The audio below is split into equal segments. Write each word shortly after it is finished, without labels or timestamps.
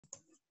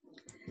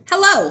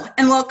Hello,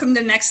 and welcome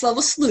to Next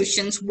Level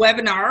Solutions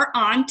webinar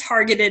on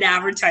targeted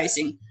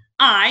advertising.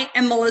 I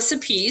am Melissa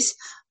Pease,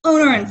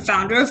 owner and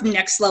founder of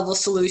Next Level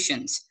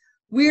Solutions.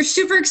 We are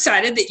super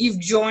excited that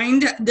you've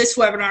joined this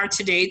webinar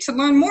today to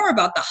learn more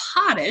about the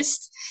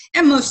hottest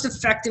and most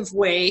effective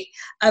way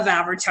of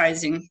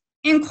advertising,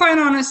 and quite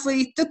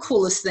honestly, the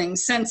coolest thing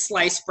since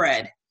sliced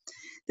bread.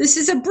 This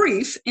is a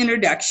brief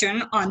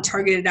introduction on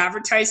targeted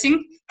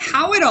advertising,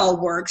 how it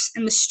all works,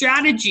 and the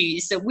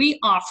strategies that we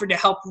offer to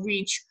help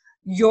reach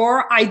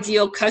your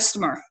ideal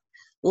customer.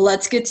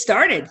 Let's get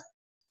started.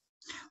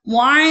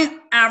 Why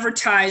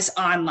advertise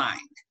online?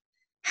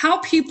 How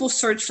people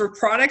search for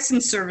products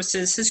and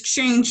services has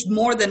changed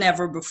more than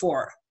ever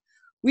before.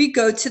 We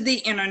go to the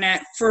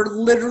internet for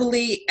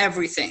literally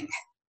everything.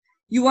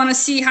 You want to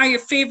see how your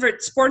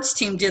favorite sports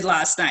team did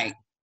last night?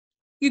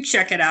 You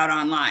check it out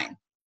online.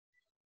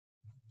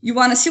 You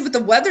want to see what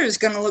the weather is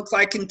going to look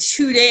like in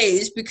 2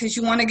 days because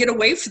you want to get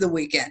away for the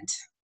weekend?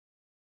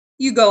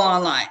 You go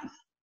online.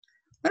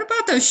 What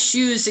about those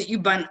shoes that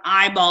you've been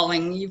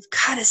eyeballing? You've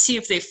got to see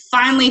if they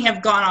finally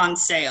have gone on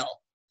sale.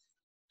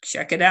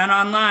 Check it out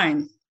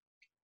online.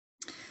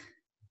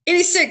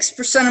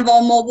 86% of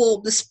all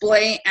mobile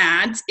display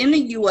ads in the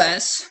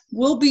US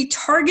will be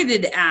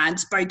targeted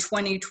ads by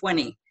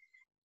 2020.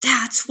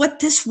 That's what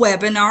this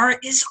webinar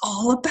is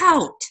all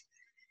about.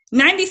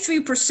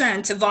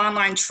 93% of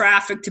online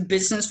traffic to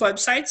business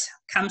websites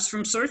comes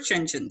from search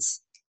engines.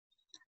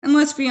 And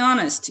let's be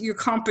honest, your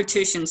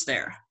competition's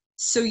there.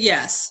 So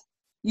yes,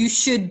 you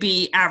should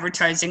be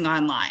advertising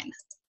online.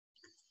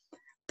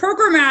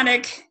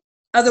 Programmatic,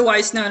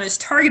 otherwise known as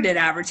targeted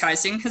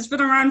advertising, has been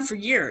around for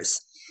years.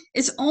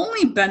 It's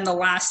only been the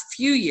last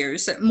few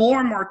years that more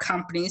and more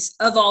companies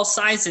of all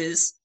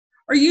sizes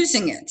are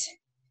using it.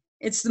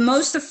 It's the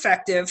most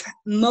effective,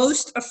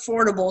 most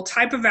affordable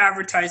type of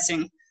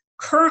advertising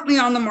currently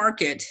on the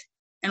market,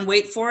 and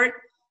wait for it,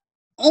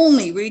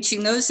 only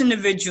reaching those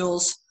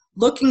individuals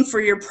looking for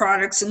your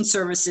products and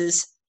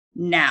services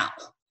now.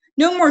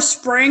 No more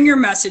spraying your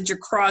message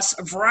across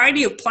a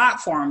variety of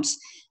platforms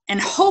and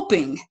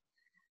hoping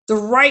the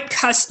right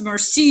customer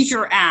sees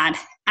your ad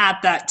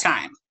at that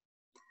time.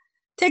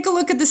 Take a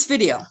look at this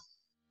video.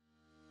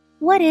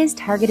 What is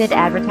targeted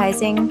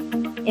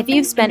advertising? If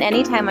you've spent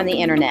any time on the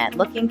internet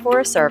looking for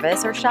a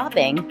service or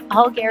shopping,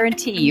 I'll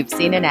guarantee you've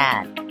seen an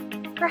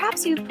ad.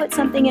 Perhaps you've put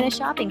something in a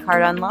shopping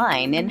cart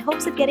online in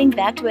hopes of getting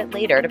back to it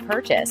later to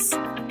purchase.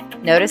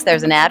 Notice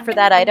there's an ad for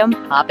that item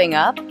popping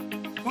up?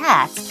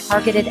 That's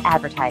targeted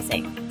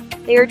advertising.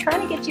 They are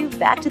trying to get you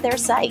back to their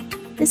site.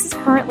 This is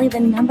currently the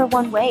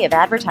 #1 way of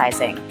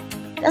advertising.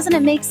 Doesn't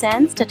it make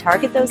sense to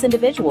target those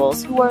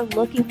individuals who are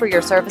looking for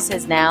your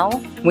services now?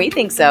 We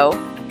think so.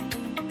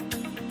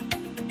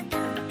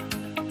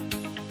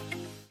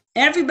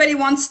 Everybody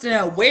wants to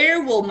know,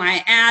 where will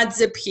my ads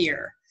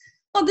appear?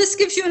 Well, this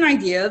gives you an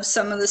idea of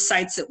some of the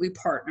sites that we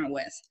partner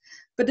with.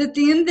 But at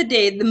the end of the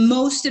day, the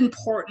most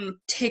important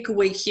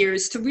takeaway here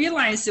is to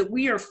realize that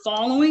we are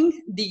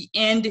following the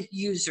end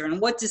user.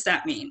 And what does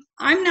that mean?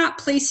 I'm not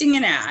placing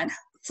an ad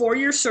for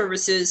your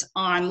services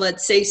on,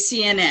 let's say,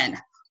 CNN,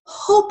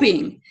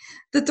 hoping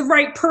that the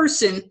right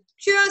person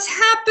just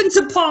happens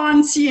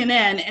upon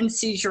CNN and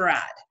sees your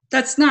ad.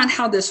 That's not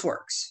how this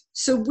works.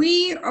 So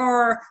we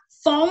are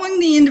following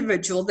the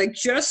individual that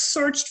just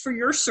searched for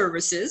your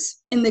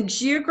services in the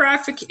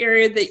geographic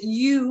area that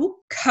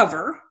you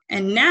cover.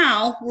 And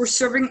now we're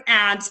serving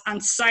ads on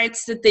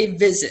sites that they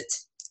visit.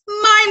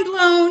 Mind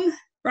blown,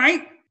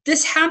 right?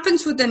 This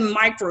happens within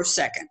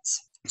microseconds.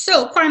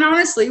 So quite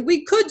honestly,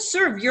 we could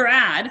serve your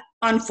ad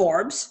on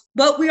Forbes,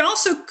 but we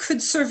also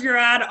could serve your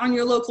ad on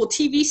your local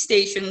TV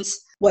station's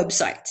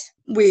website.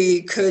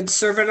 We could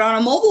serve it on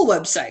a mobile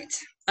website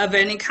of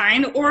any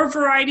kind or a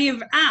variety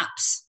of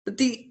apps. But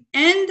the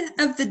end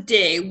of the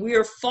day, we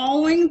are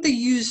following the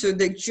user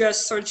that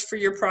just searched for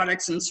your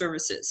products and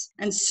services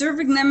and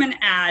serving them an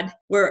ad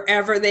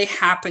wherever they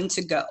happen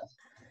to go.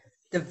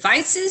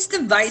 Devices,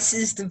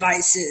 devices,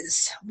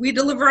 devices. We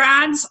deliver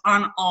ads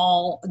on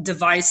all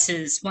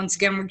devices. Once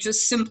again, we're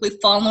just simply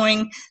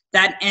following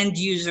that end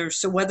user.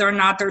 So whether or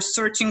not they're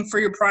searching for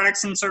your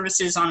products and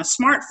services on a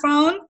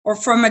smartphone or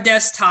from a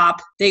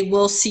desktop, they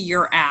will see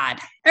your ad.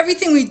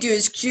 Everything we do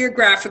is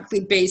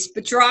geographically based,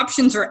 but your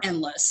options are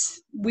endless.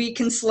 We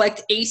can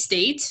select a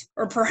state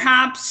or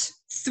perhaps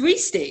 3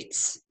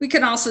 states. We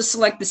can also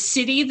select the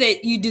city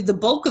that you do the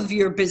bulk of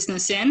your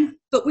business in,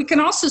 but we can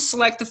also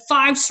select the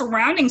 5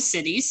 surrounding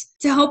cities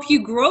to help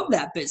you grow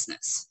that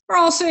business. We're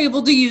also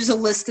able to use a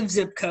list of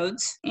zip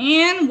codes,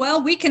 and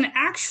well, we can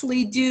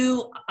actually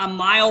do a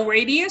mile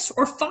radius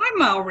or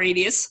 5-mile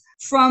radius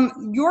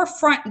from your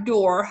front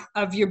door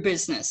of your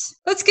business.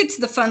 Let's get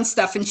to the fun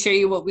stuff and show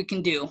you what we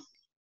can do.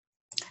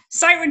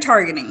 Site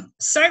retargeting.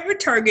 Site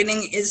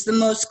retargeting is the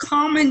most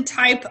common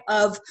type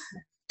of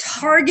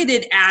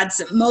targeted ads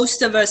that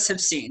most of us have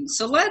seen.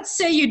 So let's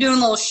say you're doing a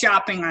little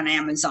shopping on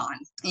Amazon.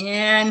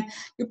 and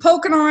you're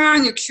poking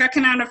around, you're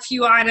checking out a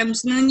few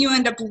items, and then you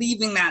end up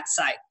leaving that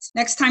site.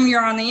 Next time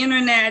you're on the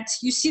internet,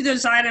 you see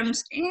those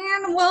items,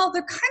 and well,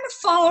 they're kind of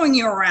following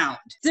you around.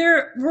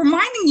 They're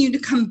reminding you to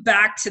come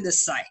back to the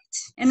site.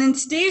 And in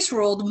today's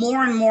world,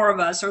 more and more of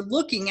us are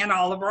looking at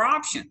all of our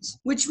options,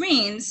 which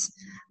means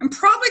I'm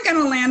probably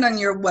going to land on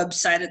your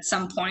website at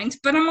some point,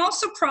 but I'm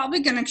also probably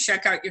going to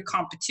check out your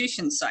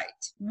competition site.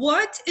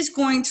 What is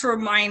going to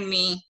remind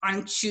me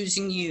on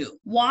choosing you?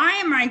 Why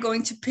am I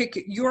going to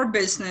pick your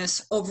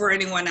business over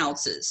anyone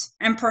else's?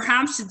 And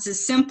perhaps it's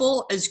as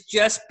simple as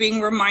just being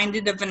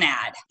reminded of an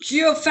ad.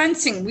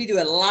 Geofencing, we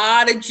do a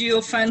lot of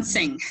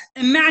geofencing.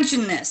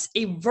 Imagine this,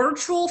 a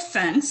virtual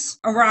fence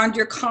around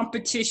your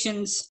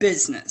competition's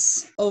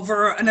business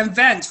over an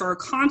event or a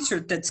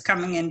concert that's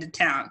coming into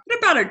town. What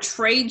about a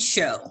trade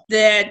show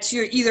that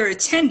you're either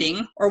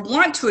attending or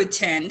want to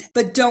attend,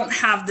 but don't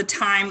have the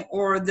time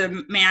or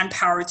the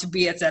manpower to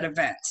be at that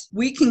event?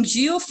 We can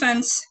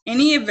geofence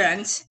any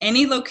event,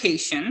 any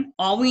location.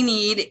 All we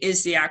need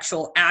is the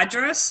actual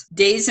address,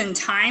 days and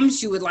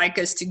times you would like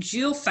us to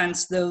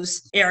geofence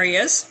those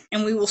areas,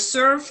 and we will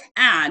serve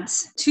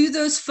ads to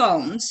those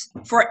phones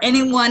for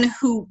anyone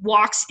who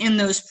walks in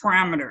those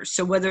parameters.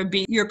 So whether it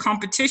be your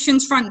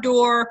competition's front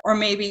door, or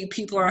maybe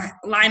people are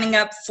lining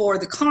up for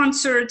the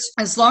concert,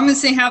 as long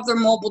as they have their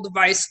mobile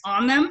device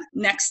on them,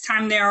 next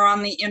time they are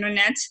on the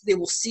internet, they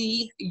will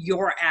see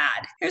your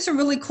ad. Here's a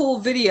really cool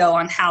video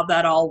on how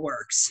that all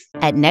works.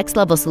 At Next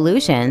Level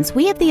Solutions,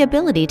 we have the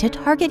ability to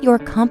target your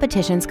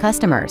competition's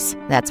customers.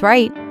 That's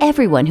right,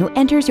 everyone who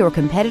enters your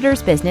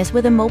competitor's business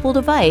with a mobile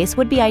device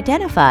would be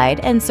identified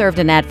and served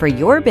an ad for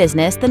your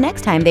business the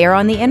next time they are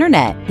on the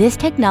internet. This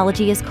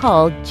technology is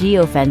called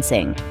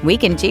geofencing. We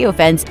can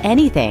geofence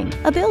anything,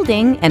 a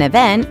building, an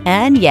event,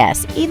 and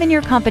yes, even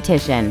your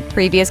competition.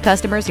 Previous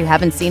customers you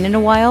haven't seen in a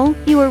while,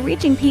 you are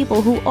reaching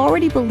people who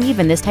already believe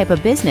in this type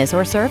of business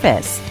or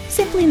service.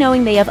 Simply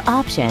knowing they have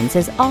options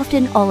is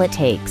often all it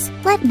takes.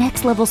 Let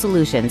Next Level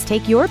Solutions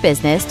take your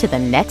business to the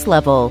next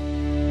level.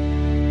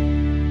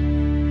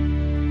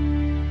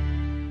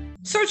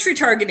 Search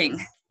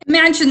retargeting.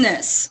 Imagine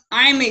this.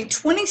 I'm a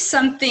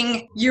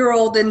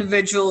 20-something-year-old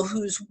individual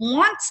who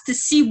wants to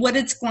see what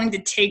it's going to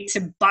take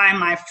to buy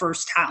my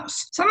first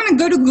house. So I'm going to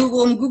go to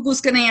Google, and Google's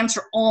going to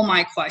answer all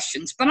my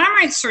questions. But I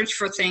might search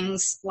for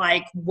things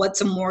like, what's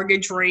a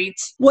mortgage rate?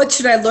 What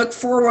should I look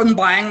for when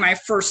buying my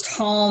first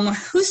home?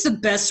 Who's the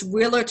best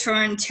realtor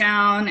in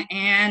town?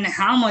 And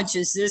how much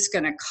is this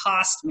going to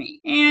cost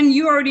me? And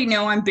you already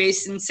know I'm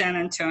based in San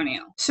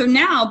Antonio. So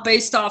now,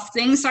 based off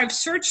things I've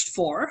searched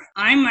for,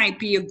 I might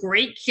be a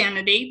great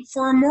candidate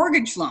for a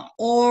mortgage loan,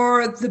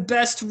 or the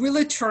best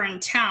realtor in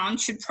town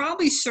should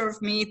probably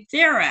serve me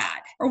their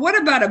ad. Or what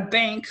about a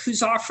bank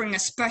who's offering a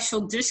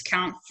special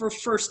discount for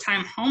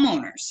first-time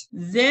homeowners?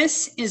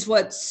 This is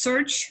what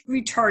search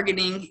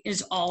retargeting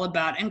is all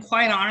about. And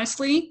quite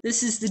honestly,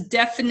 this is the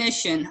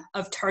definition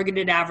of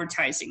targeted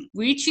advertising,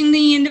 reaching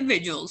the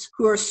individuals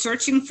who are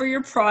searching for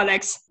your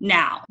products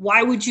now.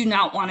 Why would you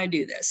not want to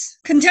do this?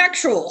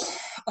 Contextual.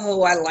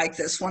 Oh, I like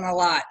this one a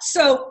lot.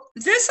 So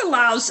this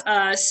allows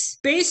us,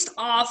 based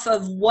off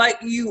of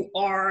what you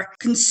are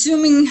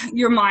consuming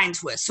your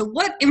minds with. So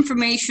what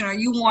information are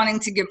you wanting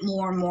to get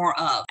more and more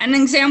of? An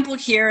example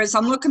here is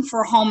I'm looking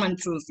for home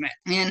improvement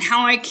and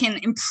how I can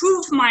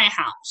improve my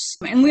house.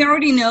 And we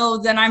already know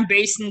that I'm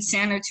based in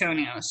San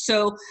Antonio.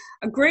 So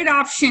a great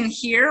option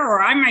here,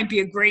 or I might be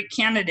a great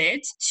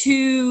candidate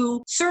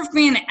to serve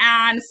me an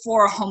ad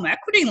for a home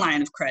equity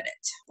line of credit.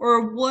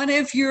 Or what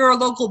if you're a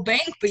local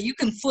bank, but you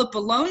can flip a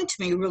loan to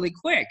me really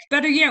quick?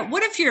 Better yet,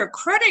 what if you're a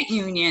credit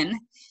union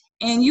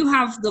and you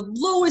have the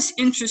lowest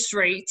interest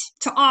rate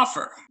to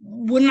offer?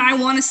 Wouldn't I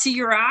want to see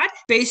your ad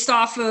based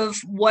off of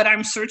what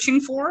I'm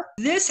searching for?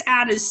 This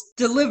ad is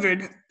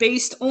delivered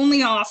based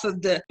only off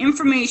of the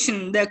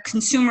information the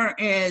consumer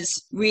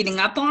is reading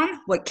up on,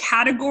 what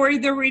category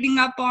they're reading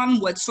up on,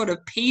 what sort of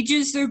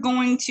pages they're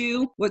going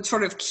to, what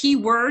sort of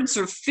keywords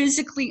are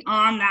physically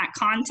on that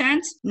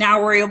content.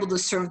 Now we're able to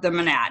serve them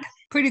an ad.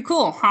 Pretty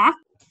cool, huh?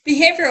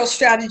 Behavioral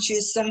strategy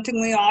is something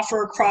we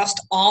offer across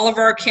all of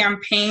our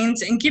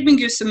campaigns, and giving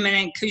you a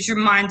minute because your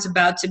mind's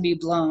about to be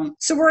blown.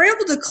 So we're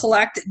able to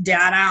collect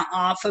data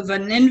off of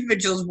an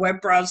individual's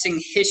web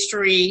browsing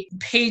history,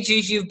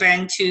 pages you've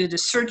been to, the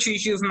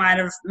searches you might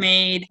have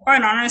made,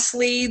 quite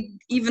honestly,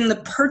 even the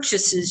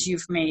purchases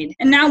you've made.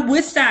 And now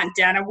with that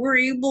data, we're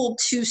able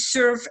to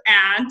serve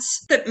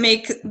ads that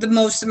make the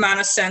most amount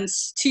of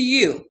sense to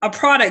you. A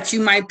product you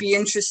might be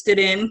interested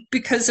in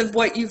because of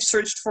what you've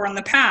searched for in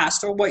the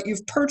past or what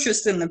you've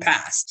purchased in the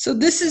past. So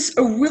this is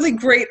a really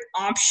great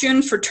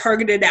option for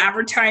targeted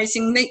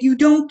advertising that you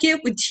don't get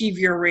with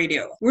TV or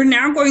radio. We're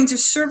now going to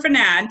serve an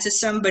ad to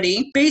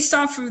somebody based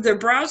off of their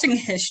browsing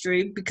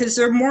history because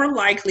they're more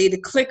likely to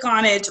click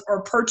on it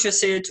or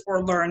purchase it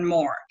or learn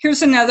more.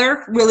 Here's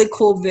another really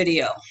cool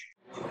video.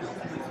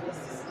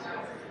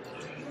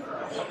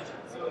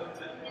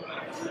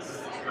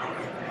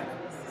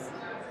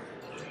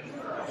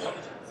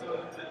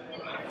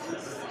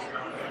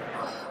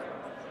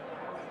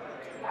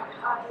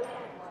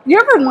 You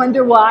ever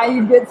wonder why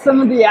you get some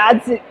of the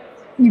ads that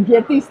you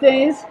get these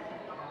days?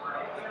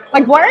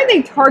 Like, why are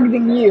they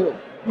targeting you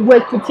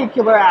with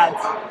particular ads?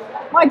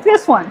 Like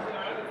this one,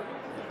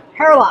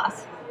 hair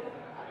loss.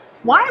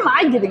 Why am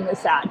I getting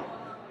this ad?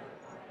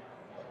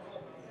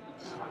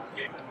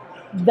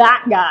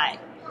 That guy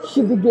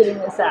should be getting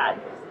this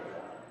ad.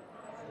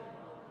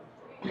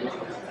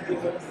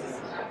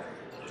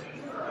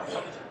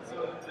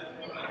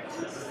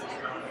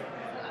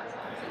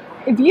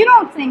 If you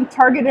don't think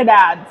targeted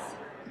ads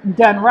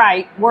done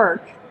right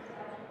work,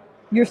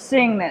 you're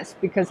seeing this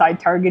because I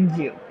targeted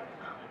you.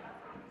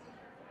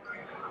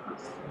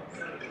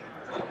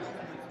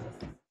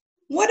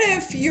 What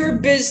if your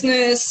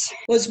business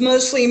was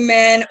mostly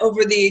men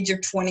over the age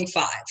of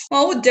 25?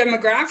 Well, with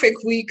demographic,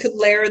 we could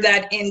layer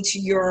that into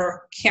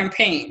your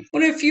campaign.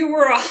 What if you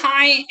were a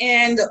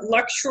high-end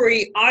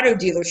luxury auto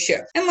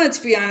dealership? And let's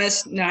be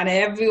honest, not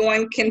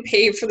everyone can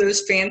pay for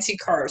those fancy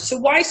cars. So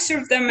why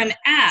serve them an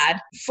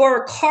ad for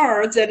a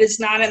car that is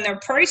not in their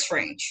price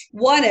range?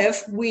 What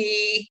if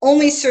we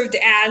only served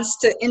ads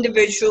to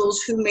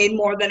individuals who made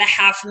more than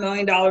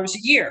 $500,000 a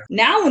year?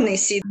 Now when they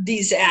see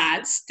these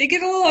ads, they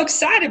get a little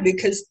excited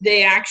because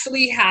they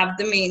actually have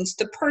the means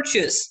to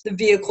purchase the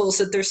vehicles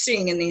that they're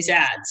seeing in these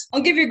ads.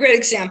 I'll give you a great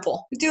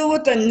example. We deal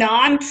with a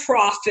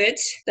nonprofit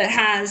that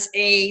has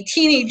a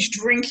teenage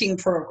drinking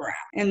program.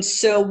 And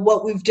so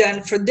what we've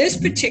done for this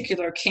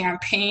particular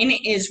campaign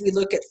is we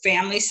look at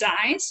family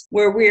size,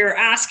 where we're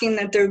asking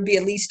that there be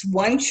at least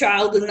one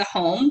child in the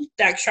home.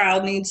 That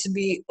child needs to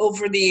be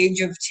over the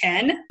age of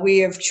 10. We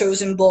have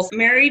chosen both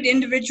married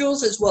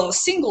individuals as well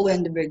as single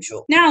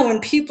individuals. Now, when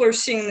people are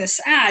seeing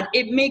this ad,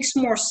 it makes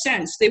more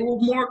sense. They will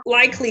more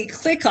likely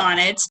click on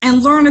it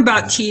and learn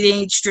about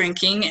teenage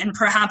drinking and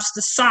perhaps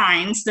the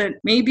signs that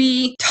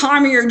maybe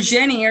Tommy or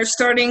Jenny are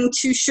starting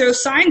to show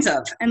signs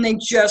of, and they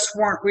just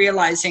weren't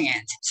realizing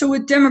it. So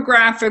with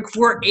demographic,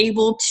 we're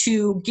able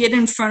to get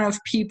in front of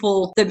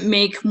people that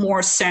make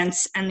more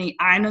sense and the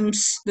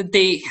items that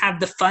they have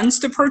the funds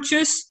to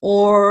purchase,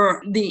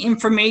 or the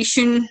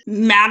information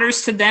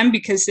matters to them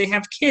because they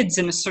have kids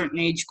in a certain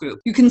age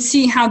group. You can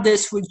see how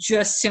this would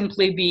just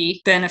simply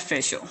be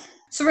beneficial.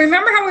 So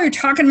remember how we were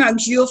talking about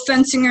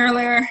geofencing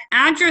earlier?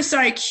 Address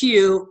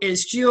IQ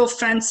is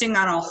geofencing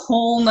on a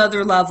whole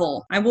nother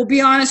level. I will be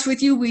honest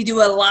with you, we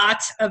do a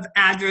lot of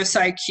Address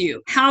IQ.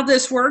 How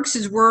this works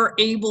is we're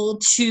able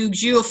to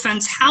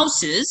geofence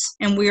houses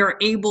and we are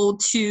able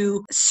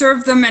to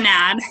serve them an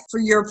ad for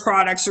your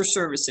products or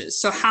services.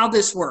 So how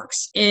this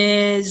works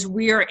is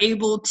we are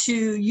able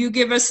to, you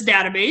give us a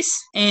database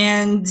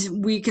and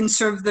we can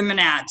serve them an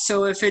ad.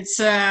 So if it's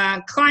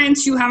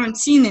clients you haven't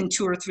seen in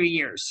 2 or 3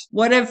 years,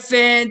 what if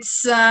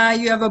it's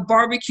you have a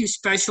barbecue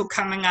special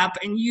coming up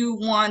and you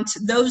want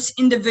those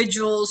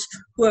individuals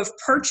who have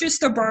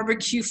purchased a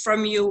barbecue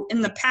from you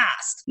in the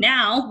past.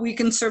 Now we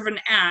can serve an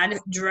ad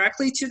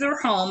directly to their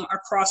home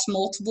across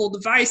multiple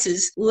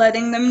devices,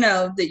 letting them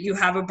know that you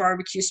have a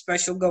barbecue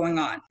special going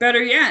on.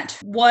 Better yet,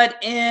 what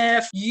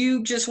if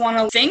you just want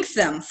to thank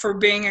them for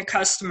being a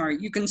customer?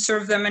 You can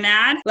serve them an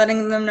ad,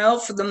 letting them know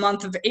for the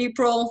month of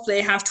April,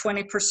 they have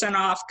 20%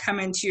 off, come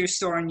into your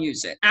store and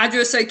use it.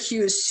 Address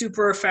IQ is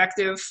super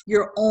effective.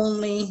 You're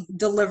only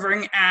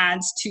delivering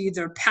ads to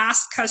either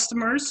past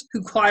customers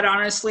who quite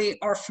honestly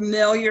are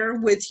familiar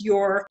with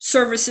your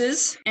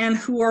services and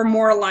who are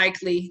more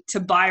likely to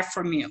buy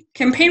from you.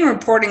 Campaign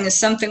reporting is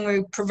something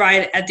we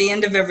provide at the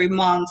end of every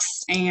month,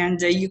 and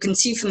you can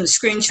see from the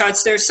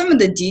screenshots there some of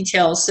the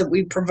details that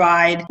we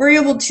provide. We're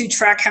able to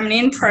track how many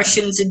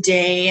impressions a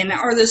day, and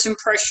are those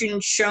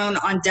impressions shown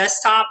on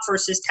desktop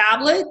versus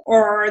tablet,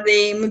 or are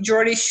they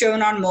majority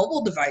shown on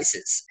mobile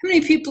devices? How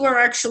many people are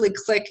actually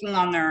clicking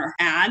on their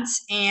ads,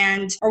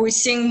 and are we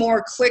seeing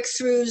more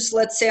click-throughs,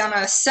 let's say on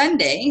a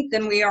Sunday,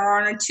 than we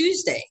are on a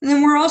Tuesday? And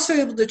then we're also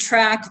able to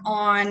track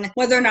on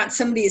whether or not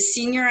somebody has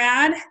seen your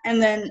ad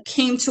and then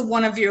came to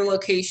one of your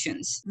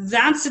locations.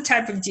 That's the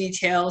type of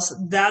details,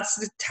 that's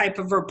the type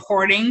of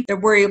reporting that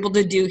we're able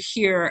to do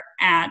here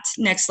at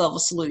Next Level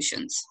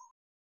Solutions.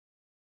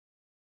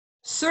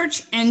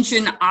 Search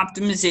engine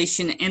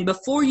optimization, and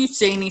before you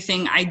say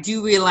anything, I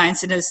do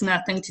realize it has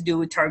nothing to do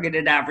with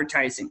targeted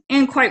advertising.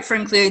 And quite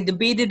frankly, I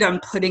debated on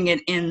putting it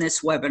in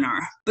this webinar.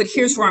 But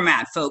here's where I'm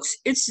at, folks.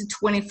 It's the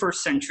 21st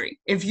century.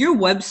 If your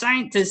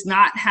website does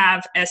not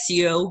have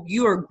SEO,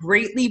 you are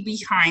greatly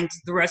behind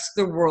the rest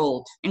of the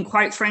world. And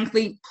quite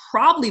frankly,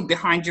 probably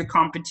behind your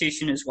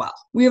competition as well.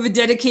 We have a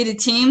dedicated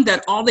team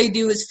that all they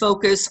do is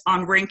focus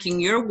on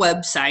ranking your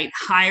website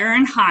higher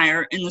and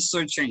higher in the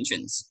search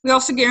engines. We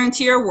also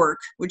guarantee our work,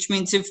 which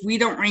means if we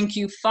don't rank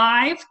you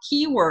 5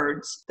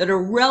 keywords that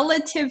are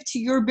relative to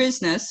your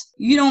business,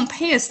 you don't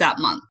pay us that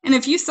month. And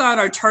if you thought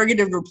our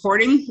targeted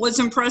reporting was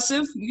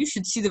impressive, you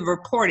should see the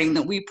reporting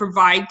that we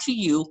provide to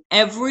you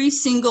every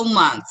single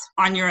month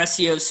on your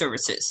SEO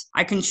services.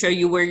 I can show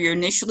you where you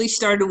initially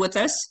started with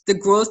us, the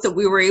growth that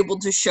we were able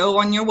to show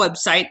on your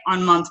website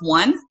on month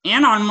 1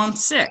 and on month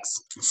 6.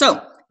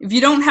 So if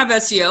you don't have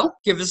SEO,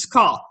 give us a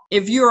call.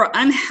 If you're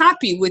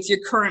unhappy with your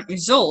current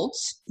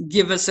results,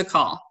 give us a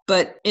call.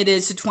 But it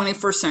is the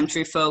 21st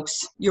century, folks.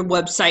 Your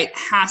website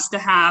has to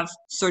have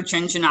search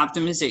engine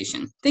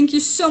optimization. Thank you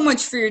so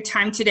much for your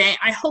time today.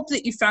 I hope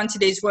that you found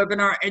today's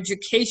webinar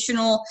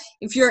educational.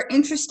 If you're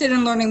interested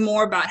in learning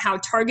more about how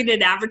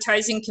targeted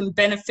advertising can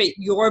benefit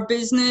your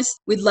business,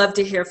 we'd love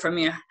to hear from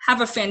you.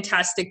 Have a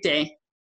fantastic day.